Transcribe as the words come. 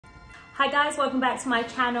Hi guys, welcome back to my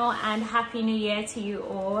channel and Happy New Year to you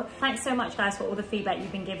all. Thanks so much guys for all the feedback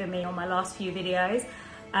you've been giving me on my last few videos.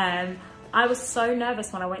 I was so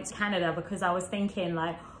nervous when I went to Canada because I was thinking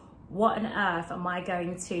like, what on earth am I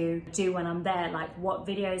going to do when I'm there? Like, what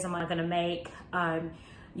videos am I gonna make?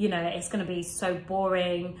 You know, it's gonna be so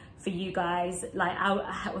boring for you guys. Like,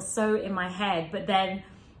 I was so in my head, but then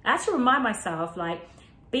I had to remind myself, like,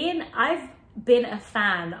 I've been a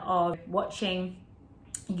fan of watching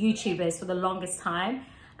YouTubers for the longest time,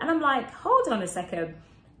 and I'm like, hold on a second,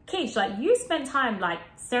 Keisha, like, you spent time like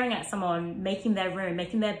staring at someone making their room,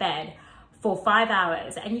 making their bed for 5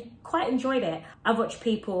 hours, and you quite enjoyed it. I've watched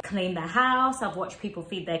people clean their house, I've watched people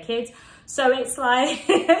feed their kids, so it's like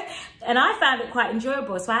and I found it quite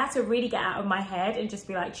enjoyable, so I had to really get out of my head and just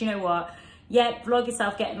be like, do you know what, yeah, vlog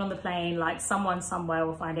yourself getting on the plane, like someone somewhere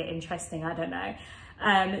will find it interesting, I don't know.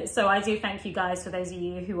 So I do thank you guys for those of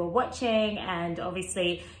you who are watching, and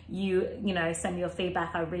obviously you know, send me your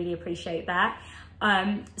feedback. I really appreciate that.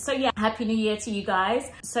 So yeah, Happy New Year to you guys.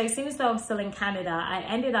 So seeing as though I'm still in Canada, I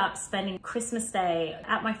ended up spending Christmas Day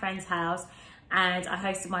at my friend's house, and I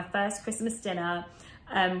hosted my first Christmas dinner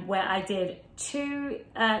where I did 2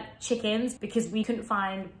 chickens because we couldn't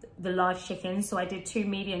find the large chickens. So I did 2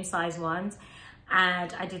 medium-sized ones,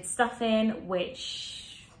 and I did stuffing,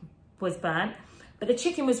 which was burnt. But the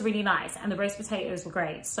chicken was really nice and the roast potatoes were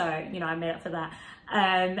great. So, you know, I made up for that.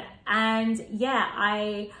 And yeah,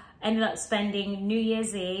 I ended up spending New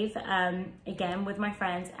Year's Eve again with my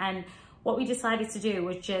friends. And what we decided to do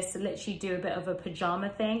was just literally do a bit of a pajama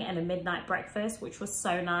thing and a midnight breakfast, which was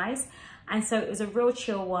so nice. And so it was a real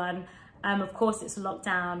chill one. Of course, it's a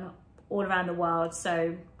lockdown all around the world,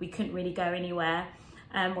 so we couldn't really go anywhere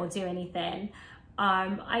or do anything.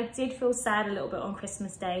 I did feel sad a little bit on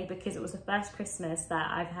Christmas Day because it was the first Christmas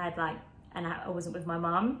that I've had, like, and I wasn't with my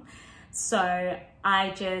mum. So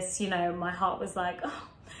I just, you know, my heart was like, oh,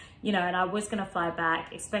 you know, and I was gonna fly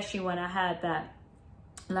back, especially when I heard that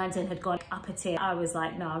London had gone up a tier. I was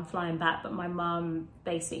like, no, I'm flying back, but my mum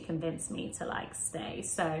basically convinced me to like stay.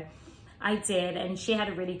 So I did, and she had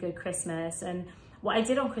a really good Christmas. And what I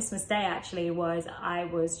did on Christmas Day actually was I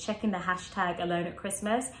was checking the hashtag Alone at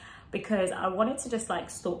Christmas, because I wanted to just like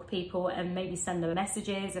stalk people and maybe send them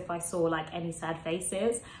messages if I saw like any sad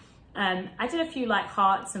faces. I did a few like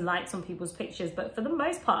hearts and likes on people's pictures, but for the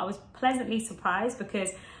most part I was pleasantly surprised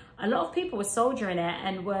because a lot of people were soldiering it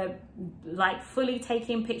and were like fully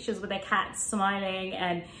taking pictures with their cats, smiling,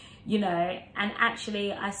 and you know, and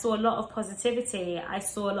actually I saw a lot of positivity. I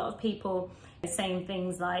saw a lot of people saying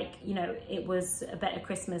things like, you know, it was a better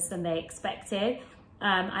Christmas than they expected.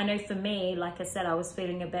 I know for me, like I said, I was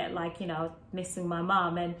feeling a bit like, you know, missing my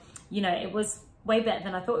mum, and, you know, it was way better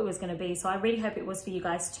than I thought it was going to be. So I really hope it was for you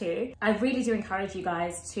guys too. I really do encourage you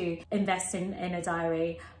guys to invest in a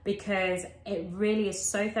diary because it really is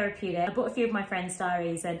so therapeutic. I bought a few of my friends'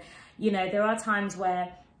 diaries, and, you know, there are times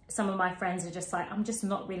where some of my friends are just like, I'm just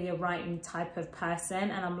not really a writing type of person.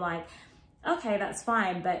 And I'm like, okay, that's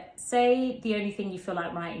fine. But say the only thing you feel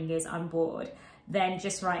like writing is I'm bored, then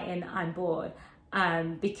just write in I'm bored.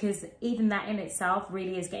 Because even that in itself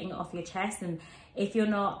really is getting it off your chest. And if you're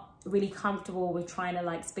not really comfortable with trying to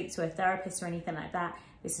like speak to a therapist or anything like that,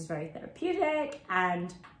 this is very therapeutic,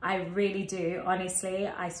 and I really do, honestly,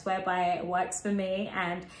 I swear by it, it works for me.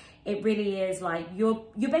 And it really is like, you're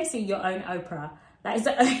basically your own Oprah. That is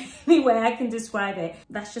the only way I can describe it.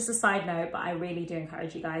 That's just a side note, but I really do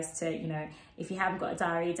encourage you guys to, you know, if you haven't got a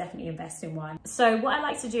diary, definitely invest in one. So what I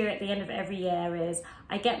like to do at the end of every year is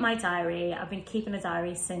I get my diary. I've been keeping a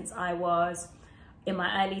diary since I was in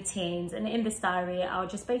my early teens. And in this diary, I'll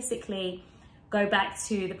just basically go back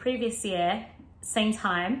to the previous year, same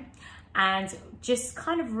time, and just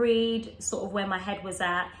kind of read sort of where my head was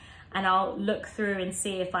at. And I'll look through and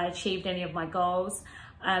see if I achieved any of my goals.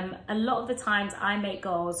 A lot of the times I make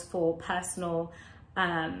goals for personal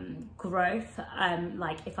growth,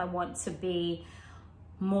 like if I want to be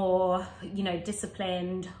more, you know,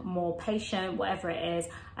 disciplined, more patient, whatever it is,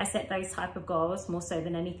 I set those type of goals more so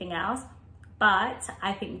than anything else. But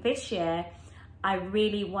I think this year I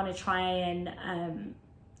really want to try and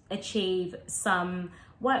achieve some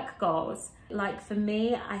work goals. Like for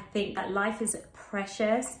me, I think that life is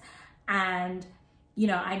precious, and you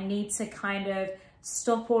know, I need to kind of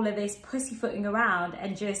stop all of this pussyfooting around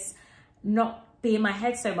and just not be in my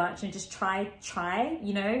head so much and just try,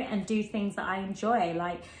 you know, and do things that I enjoy,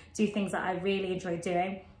 like do things that I really enjoy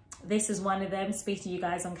doing. This is one of them, speaking to you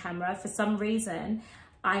guys on camera. For some reason,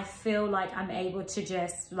 I feel like I'm able to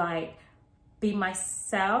just like be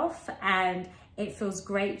myself, and it feels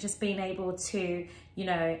great just being able to, you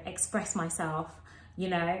know, express myself. You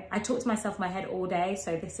know, I talk to myself in my head all day,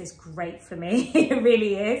 so this is great for me. It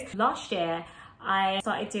really is. Last year, I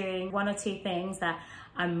started doing 1 or 2 things that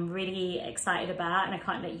I'm really excited about, and I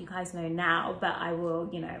can't let you guys know now, but I will,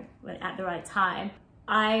 you know, at the right time.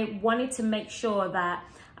 I wanted to make sure that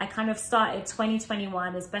I kind of started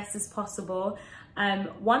 2021 as best as possible.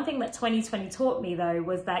 One thing that 2020 taught me though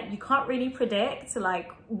was that you can't really predict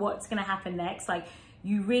like what's gonna happen next. Like,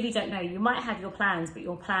 you really don't know. You might have your plans, but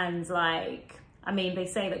your plans, like, I mean, they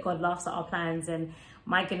say that God laughs at our plans, and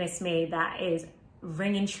my goodness me, that is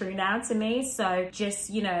ringing true now to me. So just,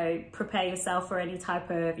 you know, prepare yourself for any type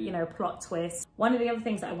of, you know, plot twist. One of the other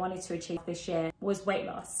things that I wanted to achieve this year was weight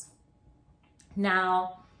loss.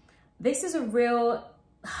 Now, this is a real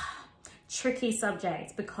tricky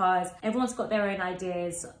subject because everyone's got their own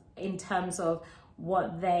ideas in terms of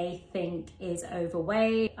what they think is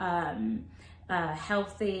overweight,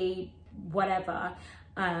 healthy, whatever.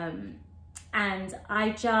 And I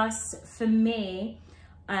just, for me,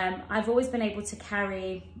 I've always been able to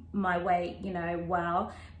carry my weight, you know,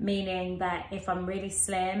 well, meaning that if I'm really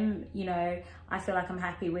slim, you know, I feel like I'm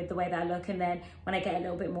happy with the way that I look. And then when I get a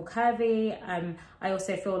little bit more curvy, I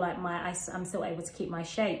also feel like I'm still able to keep my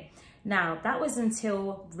shape. Now, that was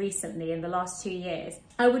until recently, in the last 2 years.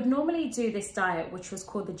 I would normally do this diet, which was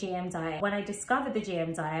called the GM diet. When I discovered the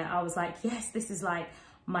GM diet, I was like, yes, this is like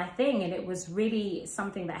my thing. And it was really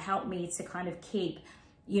something that helped me to kind of keep,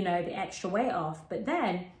 you know, the extra weight off. But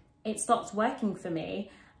then it stopped working for me,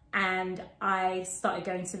 and I started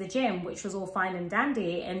going to the gym, which was all fine and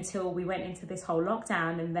dandy until we went into this whole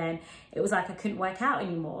lockdown. And then it was like I couldn't work out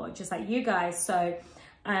anymore, just like you guys. So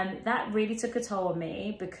that really took a toll on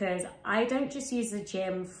me, because I don't just use the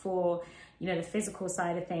gym for, you know, the physical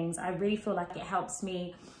side of things. I really feel like it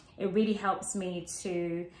really helps me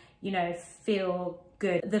to, you know, feel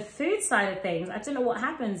good. The food side of things, I don't know what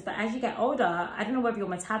happens, but as you get older, I don't know whether your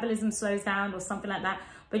metabolism slows down or something like that,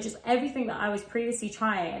 but just everything that I was previously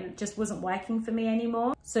trying just wasn't working for me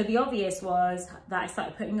anymore. So the obvious was that I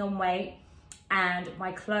started putting on weight and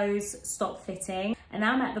my clothes stopped fitting. And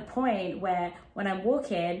now I'm at the point where when I'm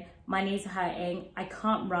walking, my knees are hurting. I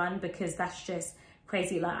can't run because that's just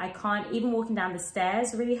crazy. Like, I can't, even walking down the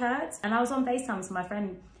stairs really hurts. And I was on FaceTime with my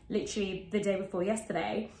friend literally the day before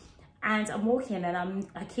yesterday, and I'm walking, and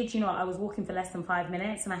I kid you not, I was walking for less than 5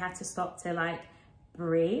 minutes and I had to stop to like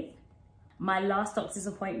breathe. My last doctor's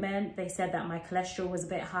appointment, they said that my cholesterol was a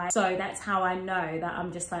bit high. So that's how I know that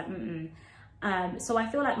I'm just like, so I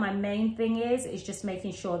feel like my main thing is just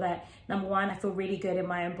making sure that, number one, I feel really good in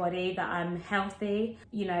my own body, that I'm healthy,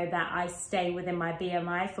 you know, that I stay within my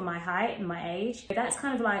BMI for my height and my age. That's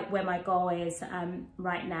kind of like where my goal is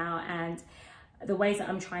right now. And the ways that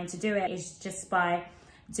I'm trying to do it is just by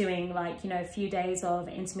doing, like, you know, a few days of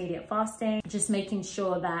intermediate fasting, just making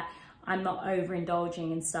sure that I'm not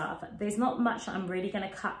overindulging and stuff. There's not much I'm really gonna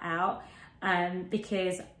cut out,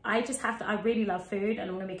 because I just have to, I really love food, and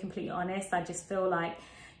I'm gonna be completely honest. I just feel like,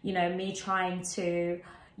 you know, me trying to,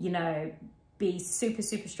 you know, be super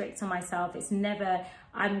strict on myself, it's never,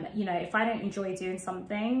 you know, if I don't enjoy doing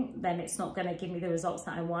something, then it's not gonna give me the results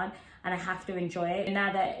that I want, and I have to enjoy it. And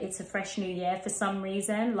now that it's a fresh new year, for some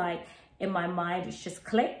reason, like, in my mind, it's just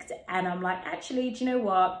clicked, and I'm like, actually, do you know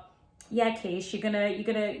what? Yeah, Keisha, you're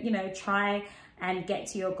gonna, you know, try and get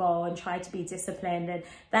to your goal and try to be disciplined, and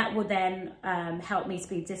that will then help me to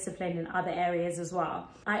be disciplined in other areas as well.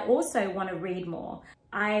 I also want to read more.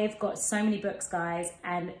 I've got so many books, guys,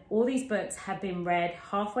 and all these books have been read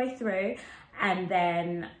halfway through, and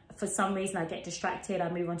then for some reason I get distracted,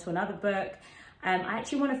 I move on to another book. I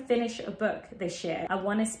actually want to finish a book this year. I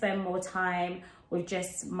want to spend more time with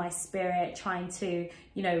just my spirit, trying to,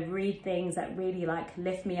 you know, read things that really like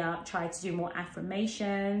lift me up, try to do more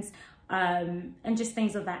affirmations, and just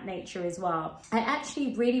things of that nature as well. I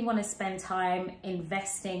actually really want to spend time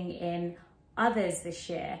investing in others this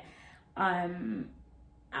year.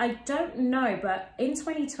 I don't know, but in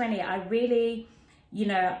 2020, I really, you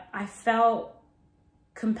know, I felt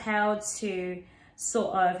compelled to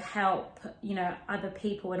sort of help, you know, other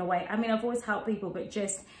people in a way. I mean, I've always helped people, but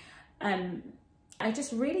just, I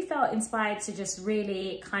just really felt inspired to just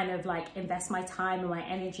really kind of like invest my time and my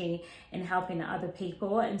energy in helping other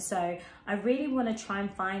people. And so I really want to try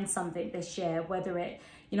and find something this year, whether it,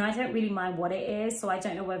 you know, I don't really mind what it is. So I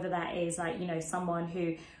don't know whether that is like, you know, someone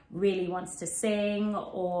who really wants to sing,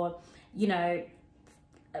 or, you know,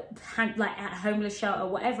 like at homeless shelter,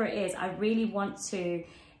 whatever it is. I really want to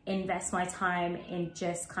invest my time in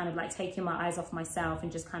just kind of like taking my eyes off myself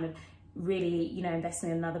and just kind of really, you know, investing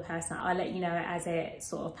in another person. I'll let you know as it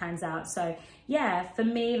sort of pans out. So yeah, for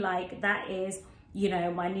me, like, that is, you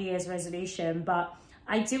know, my New Year's resolution. But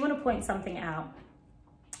I do want to point something out.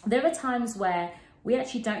 there are times where we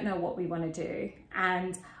actually don't know what we want to do.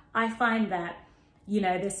 And I find that, you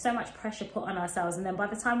know, there's so much pressure put on ourselves. And then by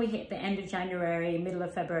the time we hit the end of January, middle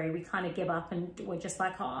of February, we kind of give up and we're just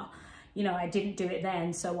like, oh, you know, I didn't do it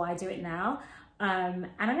then, so why do it now? And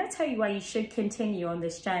I'm going to tell you why you should continue on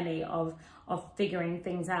this journey of figuring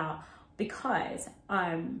things out, because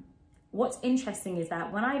what's interesting is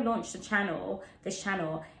that when I launched this channel,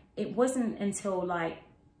 it wasn't until like,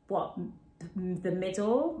 what, the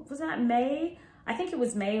middle, was that May? I think it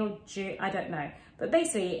was May or June, I don't know. But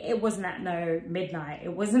basically it wasn't at midnight.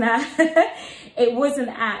 It wasn't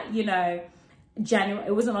at, you know, January,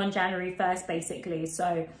 it wasn't on January 1st basically.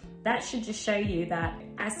 So that should just show you that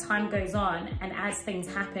as time goes on and as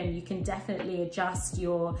things happen, you can definitely adjust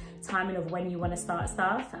your timing of when you want to start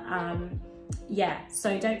stuff. Yeah,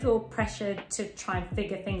 so don't feel pressured to try and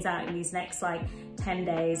figure things out in these next like 10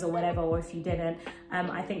 days or whatever, or if you didn't.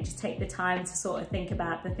 I think just take the time to sort of think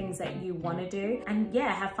about the things that you want to do and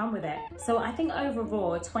yeah, have fun with it. So I think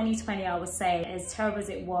overall 2020, I would say, as terrible as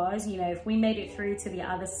it was, you know, if we made it through to the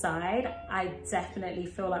other side, I definitely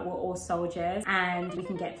feel like we're all soldiers and we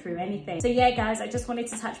can get through anything. So yeah, guys, I just wanted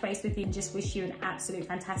to touch base with you and just wish you an absolute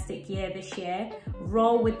fantastic year this year.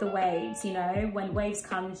 Roll with the waves, you know, when waves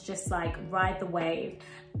come, just like ride the wave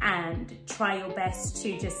and try your best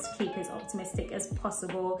to just keep as optimistic as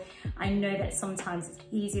possible. I know that sometimes it's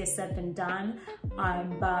easier said than done,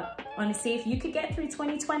 but honestly, if you could get through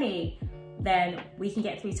 2020, then we can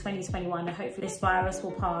get through 2021 and hopefully this virus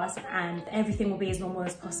will pass and everything will be as normal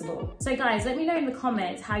as possible. So guys, let me know in the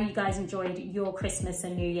comments how you guys enjoyed your Christmas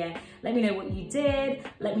and New Year. Let me know what you did,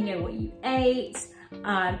 let me know what you ate.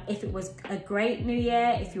 If it was a great New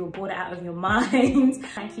Year, if you were bored out of your mind.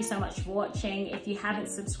 Thank you so much for watching. If you haven't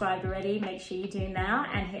subscribed already, make sure you do now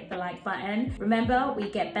and hit the like button. Remember, we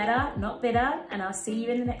get better, not bitter, and I'll see you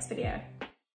in the next video.